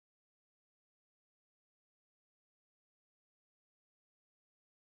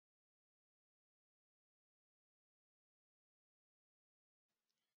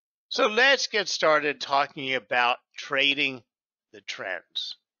So let's get started talking about trading the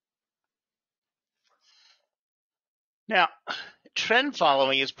trends. Now, trend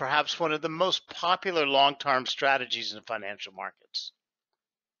following is perhaps one of the most popular long-term strategies in financial markets.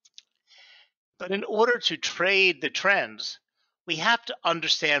 But in order to trade the trends, we have to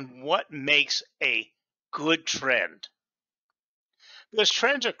understand what makes a good trend. Because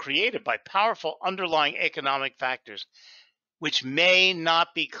trends are created by powerful underlying economic factors, which may not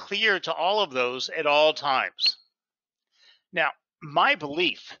be clear to all of those at all times. Now, my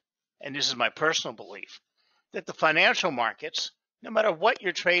belief, and this is my personal belief, that the financial markets, no matter what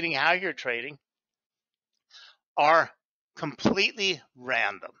you're trading, how you're trading, are completely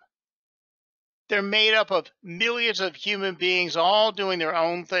random. They're made up of millions of human beings all doing their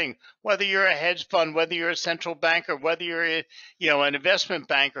own thing. Whether you're a hedge fund, whether you're a central banker, whether you're an investment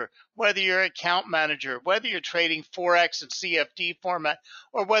banker, whether you're an account manager, whether you're trading Forex and CFD format,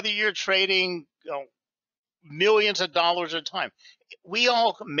 or whether you're trading millions of dollars at a time. We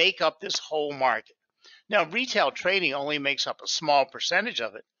all make up this whole market. Now, retail trading only makes up a small percentage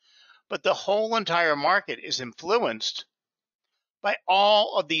of it, but the whole entire market is influenced by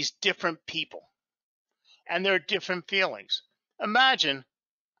all of these different people and their different feelings. Imagine,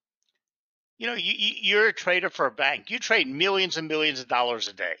 you're a trader for a bank. You trade millions and millions of dollars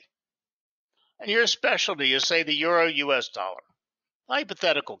a day. And your specialty is, say, the euro US dollar.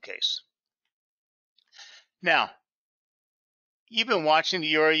 Hypothetical case. Now, you've been watching the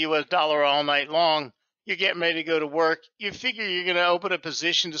euro US dollar all night long. You're getting ready to go to work. You figure you're going to open a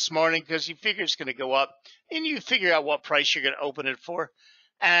position this morning because you figure it's going to go up, and you figure out what price you're going to open it for.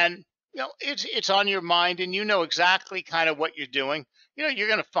 And it's on your mind, and you know exactly kind of what you're doing. You're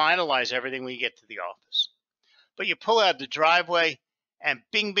going to finalize everything when you get to the office. But you pull out the driveway, and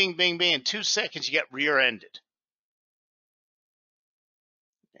bing, bing, bing, bing, in 2 seconds you get rear-ended.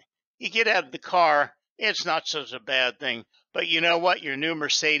 You get out of the car. It's not such a bad thing, but you know what? Your new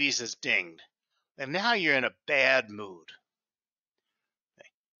Mercedes is dinged. And now you're in a bad mood.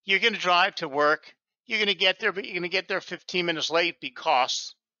 You're going to drive to work. You're going to get there, but you're going to get there 15 minutes late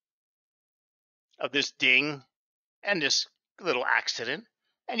because of this ding and this little accident.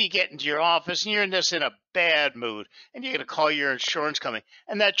 And you get into your office and you're just in a bad mood. And you're going to call your insurance company.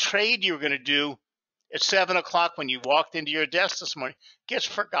 And that trade you were going to do at 7 o'clock when you walked into your desk this morning gets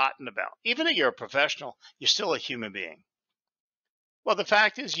forgotten about. Even if you're a professional, you're still a human being. Well, the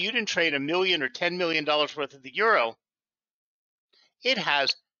fact is you didn't trade $1 million or $10 million worth of the euro. It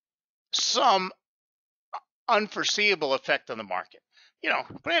has some unforeseeable effect on the market.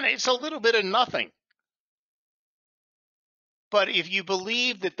 Granted, it's a little bit of nothing. But if you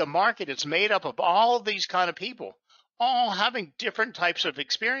believe that the market is made up of all of these kind of people, all having different types of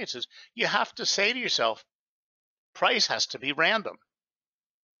experiences, you have to say to yourself, price has to be random.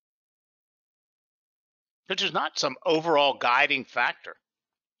 Which is not some overall guiding factor.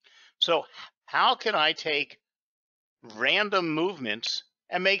 So how can I take random movements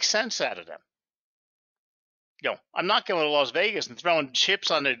and make sense out of them? I'm not going to Las Vegas and throwing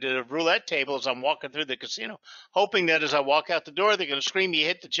chips on the roulette table as I'm walking through the casino, hoping that as I walk out the door, they're going to scream, "You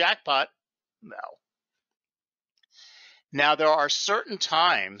hit the jackpot." No. Now, there are certain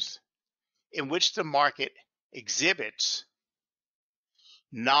times in which the market exhibits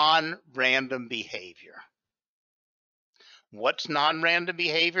non-random behavior. What's non-random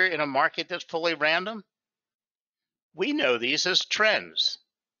behavior in a market that's fully random? We know these as trends.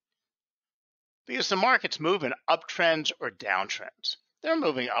 Because the market's moving uptrends or downtrends. They're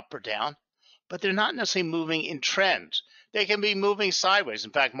moving up or down, but they're not necessarily moving in trends. They can be moving sideways.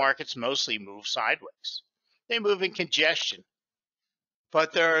 In fact, markets mostly move sideways. They move in congestion.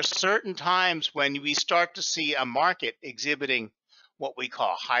 But there are certain times when we start to see a market exhibiting what we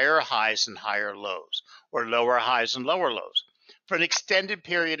call higher highs and higher lows, or lower highs and lower lows, for an extended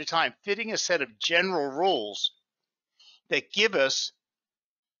period of time, fitting a set of general rules that give us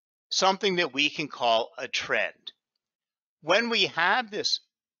something that we can call a trend. When we have this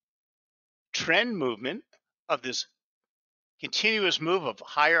trend movement of this continuous move of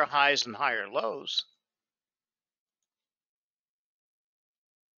higher highs and higher lows,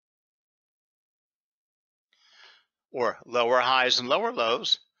 or lower highs and lower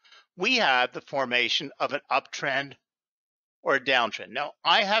lows, we have the formation of an uptrend or a downtrend. Now,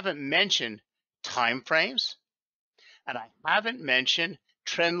 I haven't mentioned time frames, and I haven't mentioned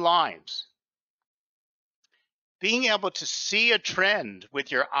trend lines. Being able to see a trend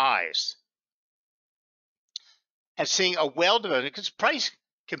with your eyes and seeing a well-developed, because price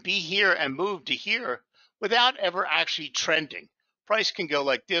can be here and move to here without ever actually trending. Price can go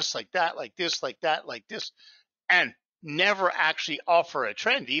like this, like that, like this, like that, like this, and never actually offer a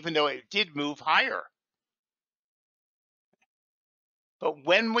trend, even though it did move higher. But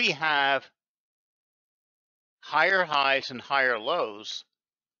when we have higher highs and higher lows,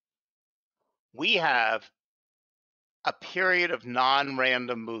 we have a period of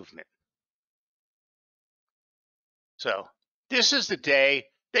non-random movement. So this is the day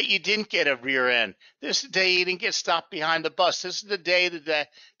that you didn't get a rear end. This is the day you didn't get stopped behind the bus. This is the day that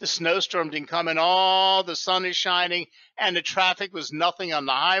the snowstorm didn't come and all the sun is shining and the traffic was nothing on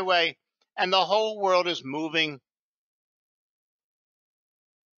the highway and the whole world is moving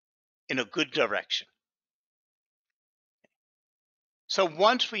in a good direction. So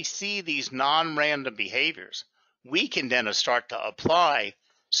once we see these non-random behaviors, we can then start to apply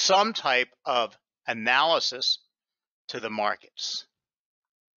some type of analysis to the markets.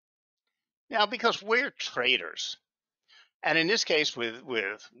 Now, because we're traders, and in this case with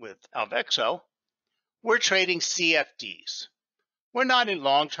Alvexo, we're trading CFDs. We're not in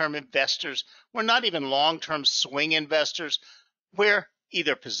long-term investors. We're not even long-term swing investors. We're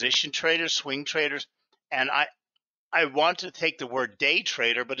either position traders, swing traders, and I want to take the word day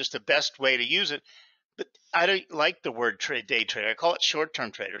trader, but it's the best way to use it. But I don't like the word day trader. I call it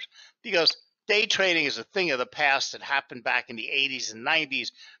short-term traders because day trading is a thing of the past that happened back in the 80s and 90s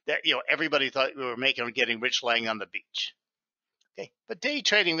that everybody thought we were getting rich laying on the beach. Okay, but day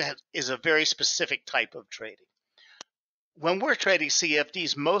trading is a very specific type of trading. When we're trading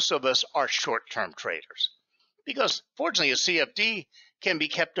CFDs, most of us are short-term traders because fortunately a CFD can be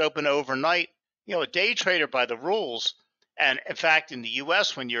kept open overnight. A day trader by the rules, and in fact in the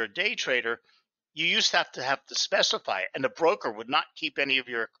US when you're a day trader, you used to have to specify it, and the broker would not keep any of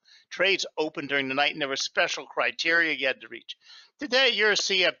your trades open during the night, and there were special criteria you had to reach. Today you're a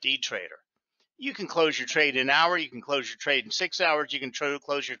CFD trader. You can close your trade in an hour, you can close your trade in 6 hours, you can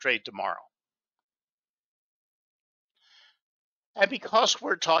close your trade tomorrow. And because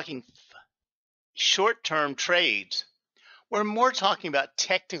we're talking short-term trades, we're more talking about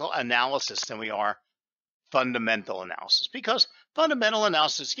technical analysis than we are fundamental analysis. Because fundamental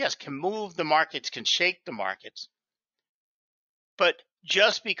analysis, yes, can move the markets, can shake the markets. But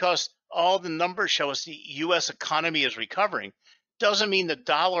just because all the numbers show us the U.S. economy is recovering doesn't mean the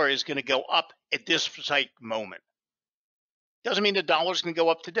dollar is going to go up at this precise moment. Doesn't mean the dollar is going to go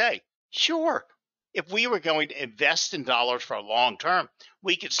up today. Sure, if we were going to invest in dollars for a long term,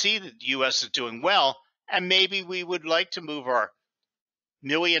 we could see that the U.S. is doing well, and maybe we would like to move our $1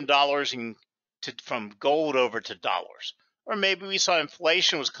 million from gold over to dollars. Or maybe we saw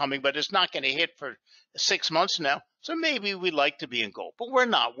inflation was coming, but it's not going to hit for 6 months now, so maybe we'd like to be in gold. But we're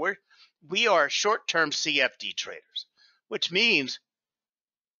not. We are short-term CFD traders, which means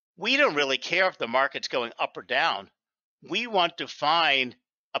we don't really care if the market's going up or down. We want to find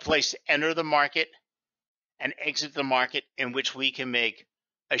a place to enter the market and exit the market in which we can make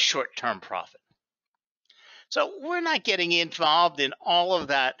a short-term profit. So we're not getting involved in all of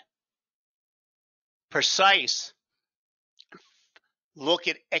that precise look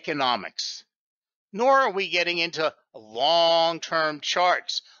at economics, nor are we getting into long-term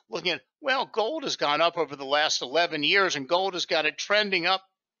charts looking at, well, gold has gone up over the last 11 years and gold has got it trending up.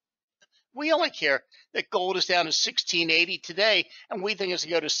 We only care that gold is down to 1680 today, and we think it's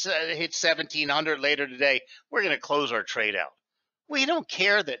going to go to hit 1700 later today. We're going to close our trade out. We don't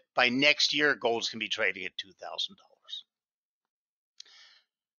care that by next year gold's going to be trading at $2,000.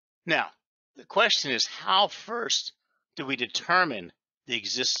 Now, the question is, how first do we determine the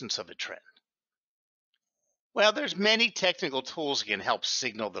existence of a trend? Well, there's many technical tools that can help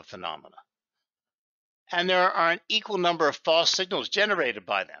signal the phenomena. And there are an equal number of false signals generated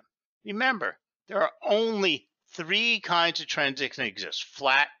by them. Remember, there are only 3 kinds of trends that can exist: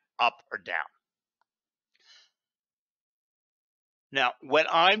 flat, up, or down. Now, when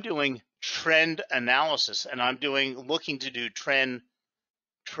I'm doing trend analysis and I'm looking to do trend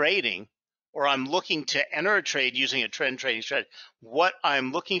trading, or I'm looking to enter a trade using a trend trading strategy, what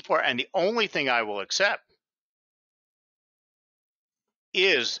I'm looking for, and the only thing I will accept,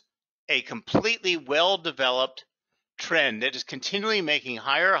 is a completely well-developed trend that is continually making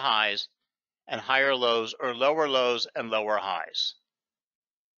higher highs and higher lows, or lower lows and lower highs.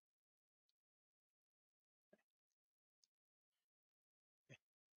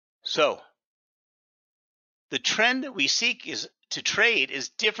 So the trend that we seek to trade is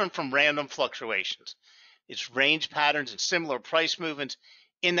different from random fluctuations. It's range patterns and similar price movements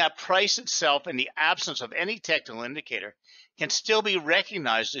in that price itself, in the absence of any technical indicator, can still be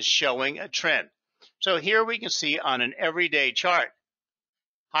recognized as showing a trend. So here we can see on an everyday chart,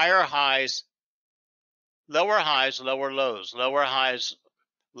 higher highs, lower lows, lower highs,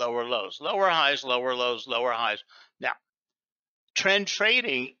 lower lows, lower highs, lower lows, lower highs. Now, Trend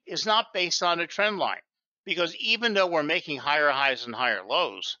trading is not based on a trend line, because even though we're making higher highs and higher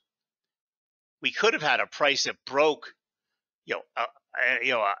lows, we could have had a price that broke, you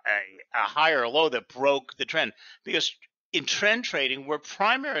know, a higher low that broke the trend. Because in trend trading, we're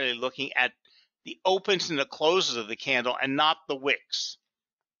primarily looking at the opens and the closes of the candle and not the wicks.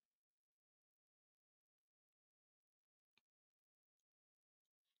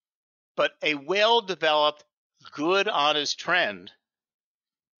 But a well-developed, good, honest trend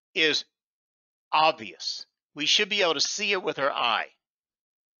is obvious. We should be able to see it with our eye.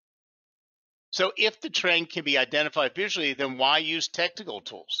 So if the trend can be identified visually, then why use technical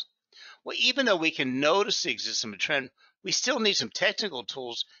tools? Well, even though we can notice the existence of a trend, we still need some technical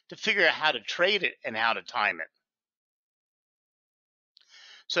tools to figure out how to trade it and how to time it.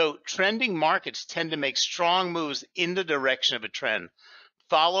 So trending markets tend to make strong moves in the direction of a trend,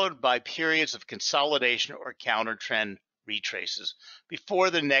 followed by periods of consolidation or counter trend retraces before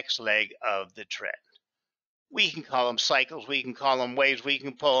the next leg of the trend. We can call them cycles, we can call them waves, we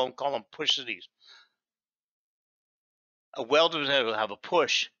can call them pushes. A well-developed will have a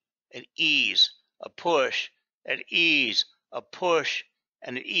push, an ease, a push, an ease, a push,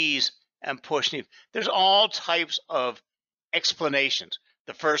 and an ease, and push. There's all types of explanations.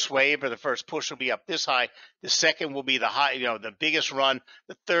 The first wave or the first push will be up this high. The second will be the high, the biggest run.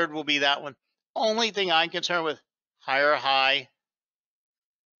 The third will be that one. Only thing I'm concerned with, higher high,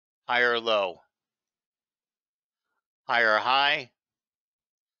 higher low. Higher high,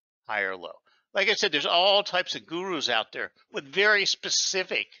 higher low. Like I said, there's all types of gurus out there with very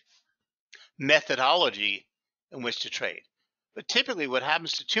specific methodology in which to trade. But typically what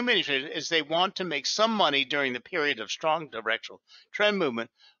happens to too many traders is they want to make some money during the period of strong directional trend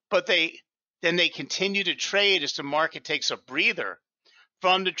movement, but then they continue to trade as the market takes a breather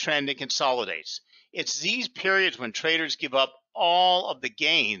from the trend and consolidates. It's these periods when traders give up all of the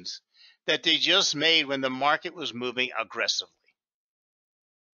gains that they just made when the market was moving aggressively.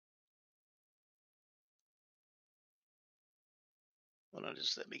 Hold on,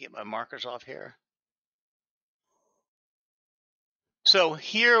 just let me get my markers off here. So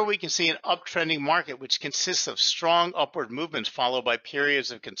here we can see an uptrending market, which consists of strong upward movements followed by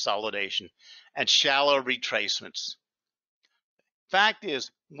periods of consolidation and shallow retracements. Fact is,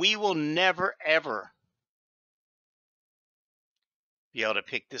 we will never, ever be able to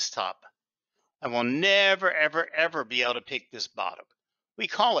pick this top. And we'll never, ever, ever be able to pick this bottom. We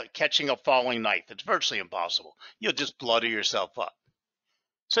call it catching a falling knife. It's virtually impossible. You'll just bloody yourself up.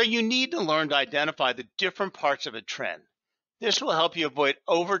 So you need to learn to identify the different parts of a trend. This will help you avoid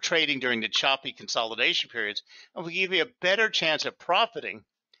overtrading during the choppy consolidation periods and will give you a better chance of profiting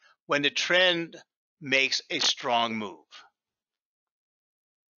when the trend makes a strong move.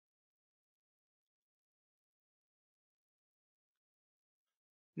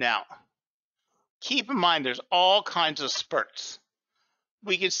 Now, keep in mind there's all kinds of spurts.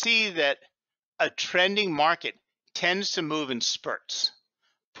 We can see that a trending market tends to move in spurts.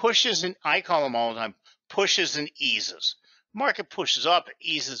 Pushes and I call them all the time pushes and eases. Market pushes up,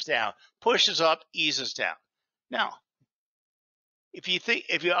 eases down, pushes up, eases down. Now, if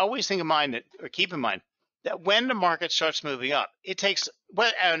you always think in mind that, or keep in mind that when the market starts moving up, it takes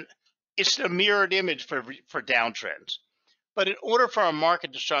and it's a mirrored image for downtrends. But in order for a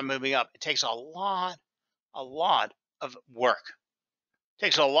market to start moving up, it takes a lot of work. It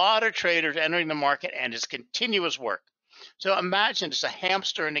takes a lot of traders entering the market, and it's continuous work. So imagine it's a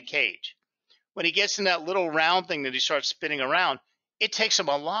hamster in a cage. When he gets in that little round thing that he starts spinning around, it takes him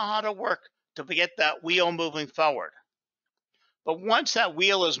a lot of work to get that wheel moving forward. But once that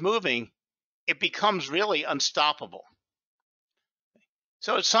wheel is moving, it becomes really unstoppable.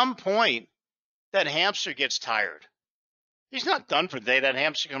 So at some point, that hamster gets tired. He's not done for the day. That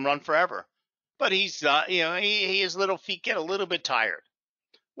hamster can run forever. But he's, his little feet get a little bit tired.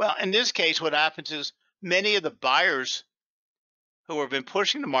 Well, in this case, what happens is many of the buyers who have been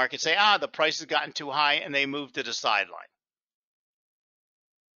pushing the market say, the price has gotten too high, and they move to the sideline.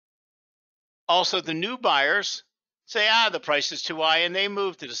 Also, the new buyers say, the price is too high, and they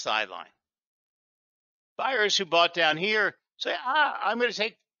move to the sideline. Buyers who bought down here say, I'm going to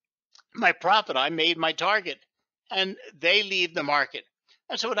take my profit. I made my target, and they leave the market.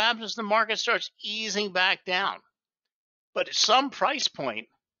 And so what happens is the market starts easing back down. But at some price point,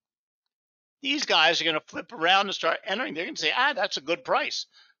 these guys are going to flip around and start entering. They're going to say, that's a good price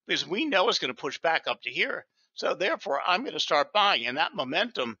because we know it's going to push back up to here. So therefore, I'm going to start buying. And that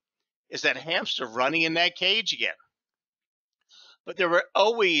momentum is that hamster running in that cage again. But there were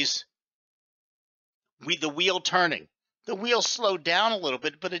always the wheel turning. The wheel slowed down a little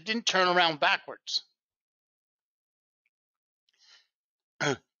bit, but it didn't turn around backwards.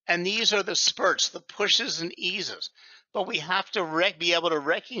 And these are the spurts, the pushes and eases. But we have to be able to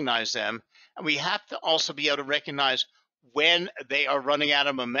recognize them. And we have to also be able to recognize when they are running out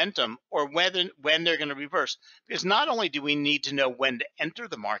of momentum or when they're going to reverse. Because not only do we need to know when to enter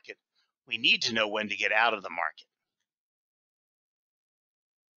the market, we need to know when to get out of the market.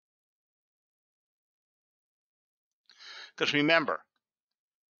 Because remember,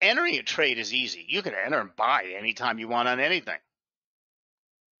 entering a trade is easy. You can enter and buy anytime you want on anything.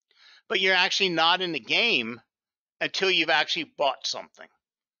 But you're actually not in the game until you've actually bought something,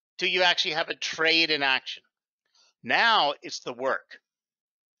 until you actually have a trade in action. Now it's the work.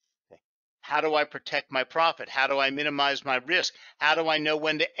 How do I protect my profit? How do I minimize my risk? How do I know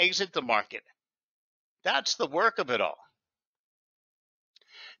when to exit the market? That's the work of it all.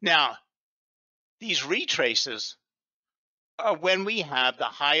 Now, these retraces are when we have the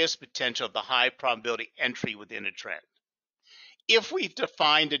highest potential, the high probability entry within a trend. If we've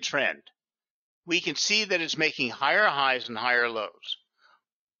defined a trend, we can see that it's making higher highs and higher lows.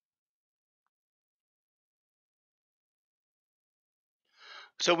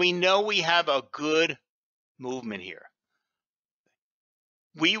 So we know we have a good movement here.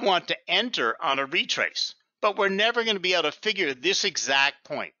 We want to enter on a retrace, but we're never going to be able to figure this exact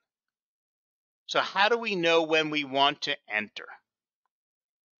point. So how do we know when we want to enter?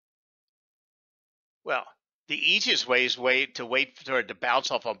 Well, the easiest way is to wait for it to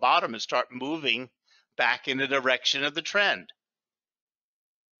bounce off a bottom and start moving back in the direction of the trend.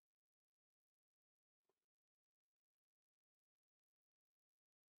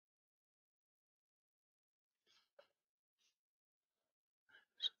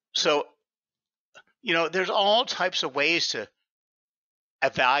 So, there's all types of ways to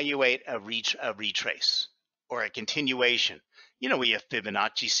evaluate a retrace or a continuation. We have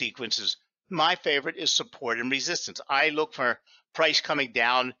Fibonacci sequences. My favorite is support and resistance. I look for price coming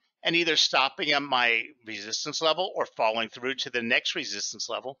down and either stopping at my resistance level or falling through to the next resistance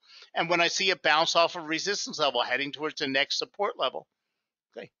level. And when I see it bounce off a resistance level heading towards the next support level,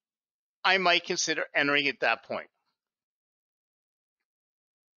 okay, I might consider entering at that point.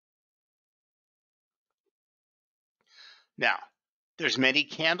 Now, there's many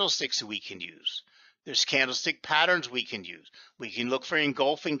candlesticks that we can use. There's candlestick patterns we can use. We can look for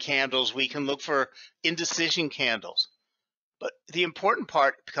engulfing candles. We can look for indecision candles. But the important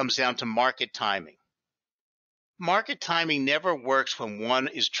part comes down to market timing. Market timing never works when one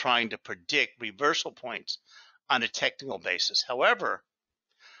is trying to predict reversal points on a technical basis. However,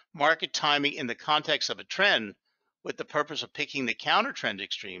 market timing in the context of a trend with the purpose of picking the counter trend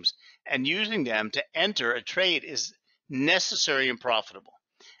extremes and using them to enter a trade is necessary and profitable.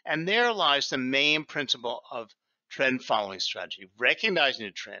 And there lies the main principle of trend following strategy: recognizing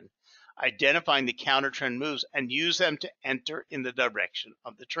the trend, identifying the counter trend moves, and use them to enter in the direction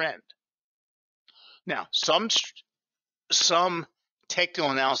of the trend. Now, some technical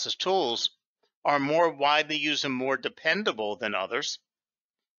analysis tools are more widely used and more dependable than others.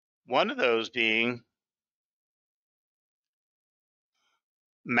 One of those being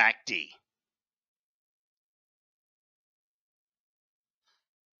MACD.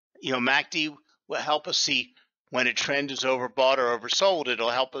 MACD will help us see when a trend is overbought or oversold. It'll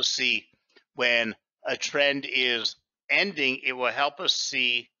help us see when a trend is ending. It will help us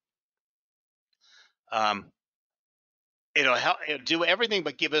see. It'll do everything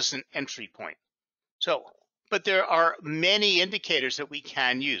but give us an entry point. But there are many indicators that we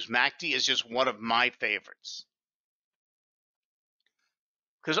can use. MACD is just one of my favorites,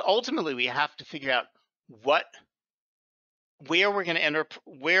 because ultimately we have to figure out where we're going to enter,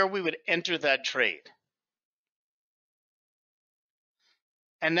 where we would enter that trade.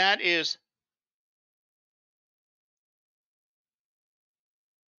 And that is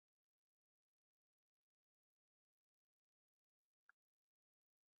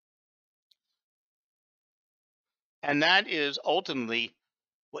ultimately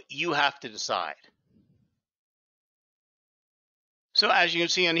what you have to decide. So as you can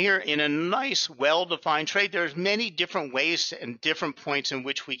see on here, in a nice, well-defined trade, there's many different ways and different points in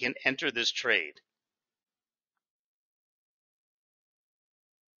which we can enter this trade.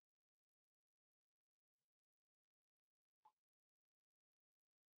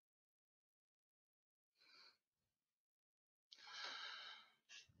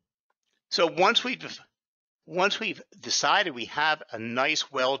 So once we've decided we have a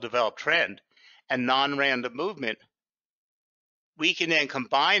nice, well-developed trend and non-random movement, we can then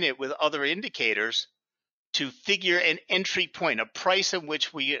combine it with other indicators to figure an entry point, a price at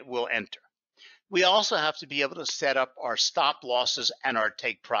which we will enter. We also have to be able to set up our stop losses and our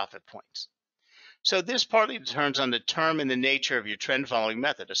take profit points. So this partly turns on the term and the nature of your trend following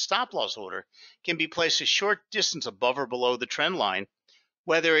method. A stop loss order can be placed a short distance above or below the trend line,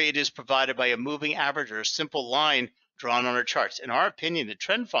 whether it is provided by a moving average or a simple line drawn on our charts. In our opinion, the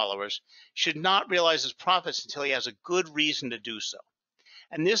trend followers should not realize his profits until he has a good reason to do so.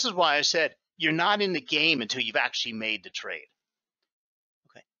 And this is why I said you're not in the game until you've actually made the trade.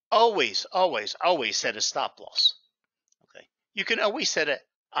 Okay. Always, always, always set a stop loss. Okay. You can always set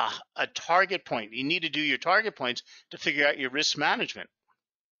a target point. You need to do your target points to figure out your risk management.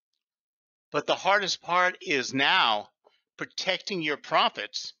 But the hardest part is now protecting your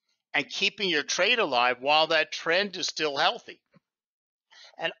profits and keeping your trade alive while that trend is still healthy,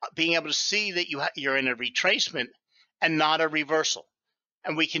 and being able to see that you're in a retracement and not a reversal.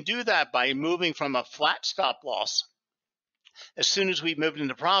 And we can do that by moving from a flat stop loss as soon as we moved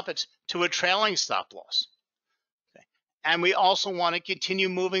into profits to a trailing stop loss. Okay. And we also want to continue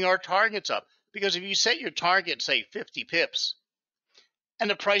moving our targets up, because if you set your target, say 50 pips, and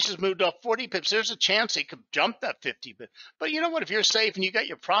the price has moved up 40 pips, there's a chance it could jump that 50 pips. But you know what? If you're safe and you got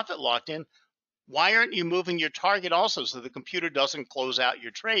your profit locked in, why aren't you moving your target also so the computer doesn't close out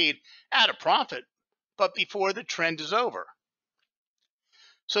your trade at a profit, but before the trend is over?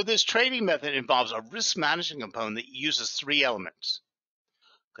 So this trading method involves a risk management component that uses three elements.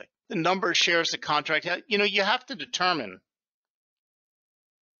 Okay. The number of shares the contract has. You have to determine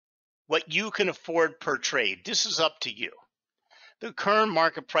what you can afford per trade. This is up to you. The current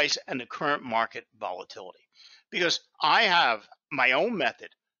market price and the current market volatility. Because I have my own method.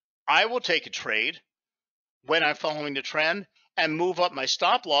 I will take a trade when I'm following the trend and move up my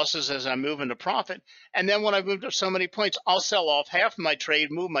stop losses as I move into profit. And then when I've moved up so many points, I'll sell off half of my trade,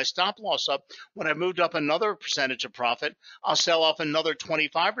 move my stop loss up. When I've moved up another percentage of profit, I'll sell off another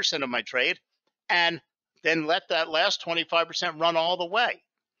 25% of my trade and then let that last 25% run all the way.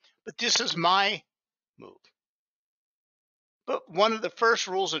 But this is my move. But one of the first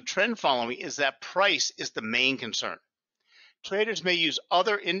rules of trend following is that price is the main concern. Traders may use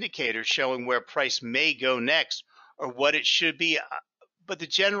other indicators showing where price may go next or what it should be, but the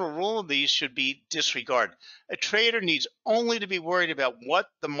general rule of these should be disregarded. A trader needs only to be worried about what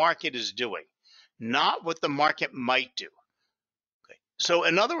the market is doing, not what the market might do. Okay. So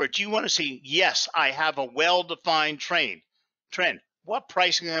in other words, you want to see, yes, I have a well-defined trend. What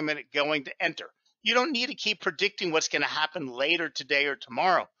pricing am I going to enter? You don't need to keep predicting what's going to happen later today or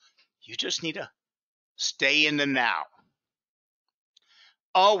tomorrow. You just need to stay in the now.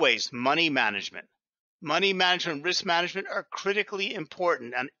 Always money management. Money management and risk management are critically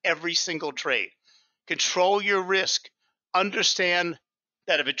important on every single trade. Control your risk. Understand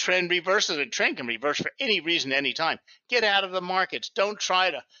that if a trend reverses, a trend can reverse for any reason, anytime. Get out of the markets. Don't try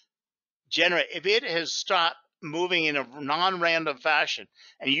to generate. If it has stopped moving in a non-random fashion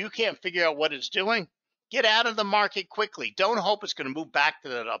and you can't figure out what it's doing, get out of the market quickly. Don't hope it's going to move back to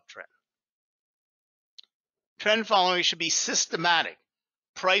that uptrend. Trend following should be systematic.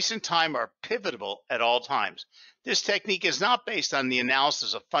 Price and time are pivotal at all times. This technique is not based on the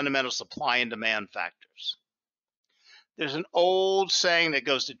analysis of fundamental supply and demand factors. There's an old saying that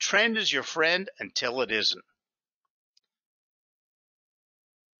goes, the trend is your friend until it isn't.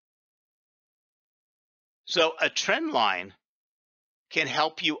 So a trend line can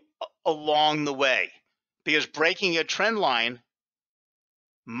help you along the way, because breaking a trend line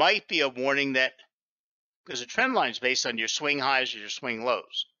might be a warning that, because a trend line is based on your swing highs or your swing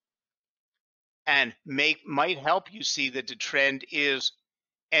lows, and might help you see that the trend is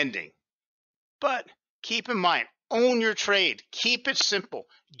ending. But keep in mind, own your trade. Keep it simple.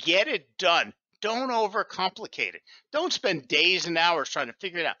 Get it done. Don't overcomplicate it. Don't spend days and hours trying to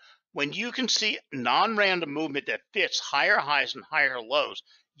figure it out. When you can see non-random movement that fits higher highs and higher lows,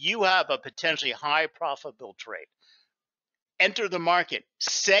 you have a potentially high profitable trade. Enter the market.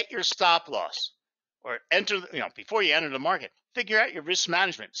 Set your stop loss, or before you enter the market, figure out your risk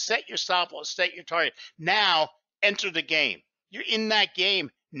management. Set your stop loss. Set your target. Now enter the game. You're in that game.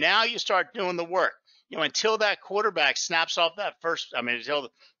 Now you start doing the work. Until that quarterback snaps off that until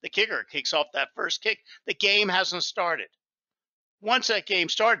the kicker kicks off that first kick, the game hasn't started. Once that game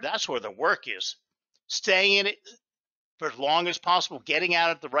started, that's where the work is. Staying in it for as long as possible, getting out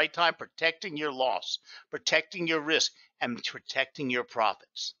at the right time, protecting your loss, protecting your risk, and protecting your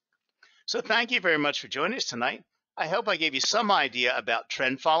profits. So thank you very much for joining us tonight. I hope I gave you some idea about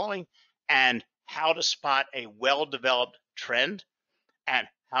trend following and how to spot a well-developed trend and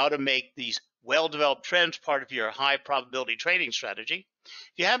how to make these well-developed trends part of your high probability trading strategy.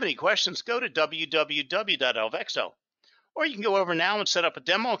 If you have any questions, go to www.elvexo. Or you can go over now and set up a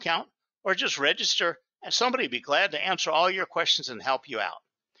demo account, or just register, and somebody will be glad to answer all your questions and help you out.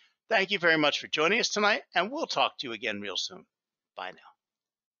 Thank you very much for joining us tonight, and we'll talk to you again real soon. Bye now.